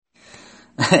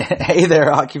Hey there,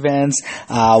 hockey fans.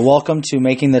 Welcome to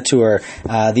Making the Tour,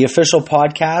 the official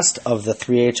podcast of the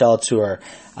 3HL Tour.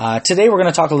 Today we're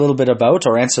going to talk a little bit about,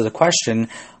 or answer the question,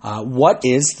 what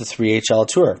is the 3HL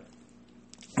Tour?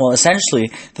 Well,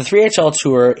 essentially, the 3HL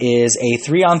Tour is a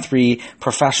 3-on-3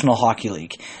 professional hockey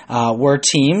league where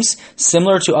teams,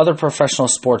 similar to other professional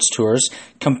sports tours,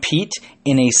 compete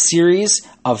in a series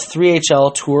of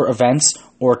 3HL Tour events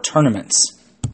or tournaments.